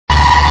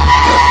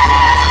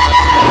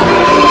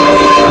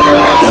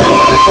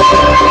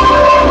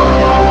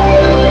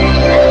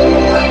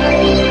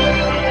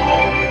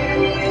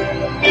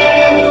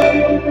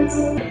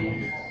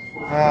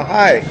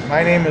Hi,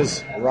 my name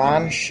is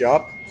Ron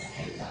Schupp,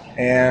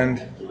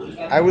 and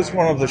I was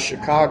one of the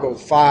Chicago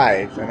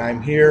Five, and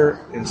I'm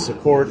here in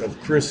support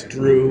of Chris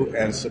Drew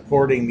and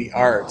supporting the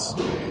arts.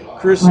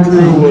 Chris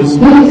Drew was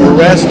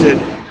arrested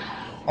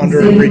under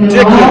a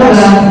ridiculous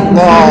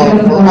law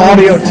for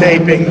audio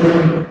taping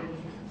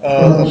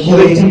a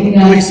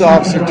police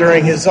officer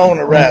during his own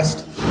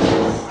arrest.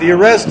 The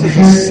arrest is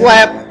a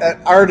slap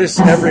at artists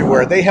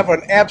everywhere. They have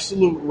an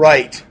absolute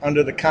right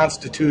under the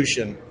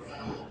Constitution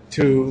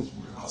to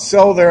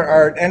sell their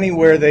art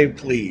anywhere they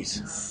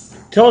please.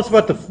 Tell us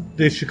about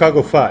the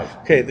Chicago Five.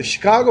 Okay, the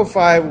Chicago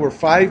Five were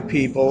five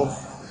people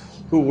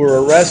who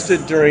were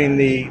arrested during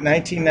the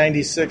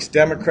 1996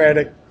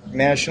 Democratic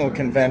National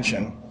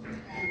Convention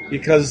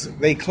because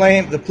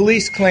the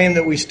police claimed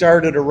that we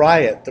started a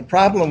riot. The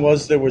problem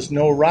was there was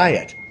no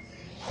riot.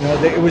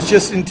 It was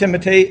just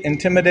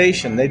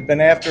intimidation. They'd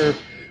been after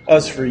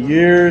us for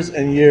years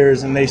and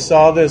years, and they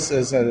saw this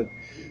as a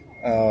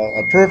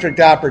perfect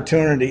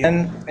opportunity.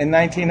 And in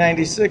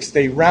 1996,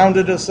 they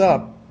rounded us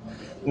up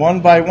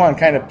one by one,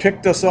 kind of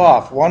picked us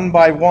off one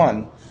by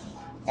one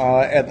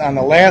on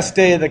the last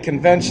day of the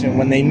convention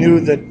when they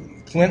knew that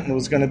Clinton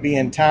was going to be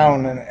in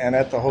town and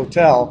at the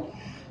hotel.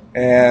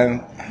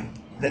 And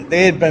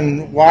they had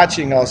been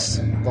watching us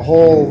the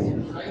whole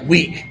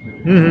week.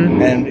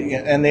 Mm-hmm.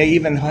 And they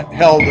even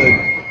held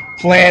a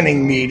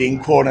planning meeting,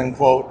 quote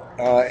unquote,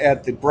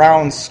 at the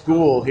Brown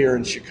School here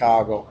in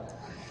Chicago.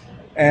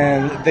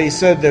 And they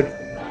said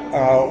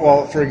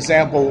that, for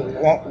example,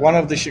 one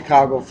of the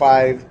Chicago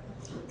Five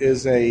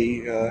is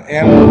a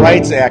animal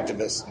rights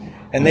activist,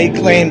 and they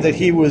claimed that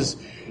he was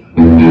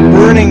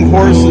burning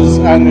horses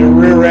on their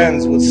rear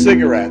ends with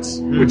cigarettes,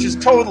 which is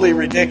totally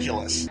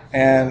ridiculous.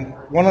 And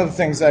one of the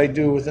things I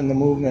do within the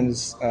movement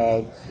is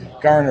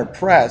garner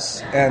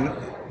press, and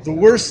the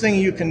worst thing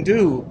you can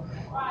do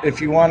if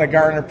you want to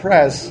garner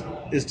press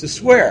is to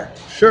swear.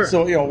 Sure.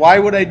 So, why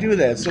would I do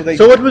that? So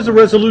what was the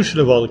resolution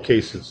of all the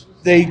cases?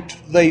 They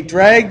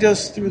dragged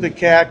us through the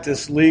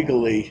cactus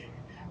legally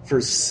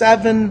for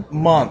 7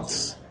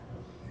 months,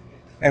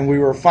 and we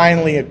were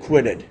finally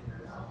acquitted.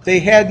 They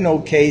had no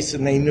case,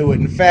 and they knew it.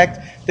 In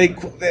fact,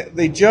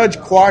 the judge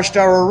quashed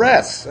our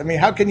arrests. I mean,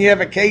 how can you have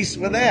a case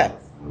with that?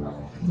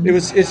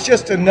 It's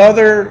just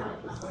another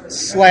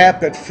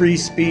slap at free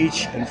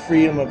speech and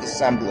freedom of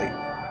assembly.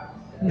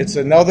 It's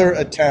another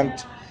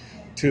attempt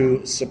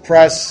to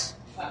suppress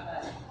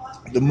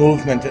the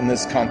movement in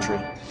this country.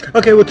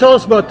 Okay, well, tell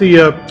us about the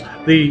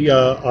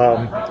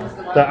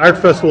art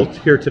festival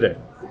here today.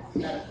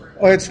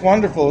 Oh, it's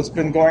wonderful. It's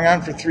been going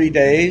on for 3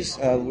 days.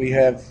 We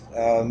have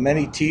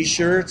many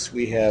T-shirts.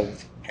 We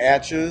have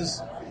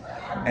patches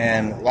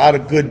and a lot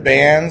of good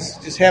bands.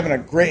 Just having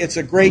it's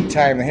a great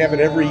time. They have it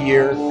every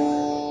year.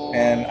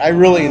 And I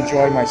really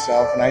enjoy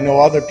myself, and I know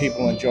other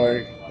people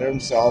enjoy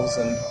themselves.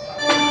 And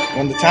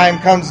when the time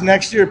comes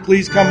next year,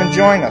 please come and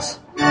join us.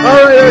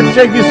 All right,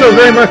 thank you so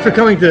very much for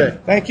coming today.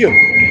 Thank you.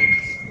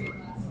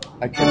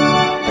 I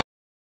can.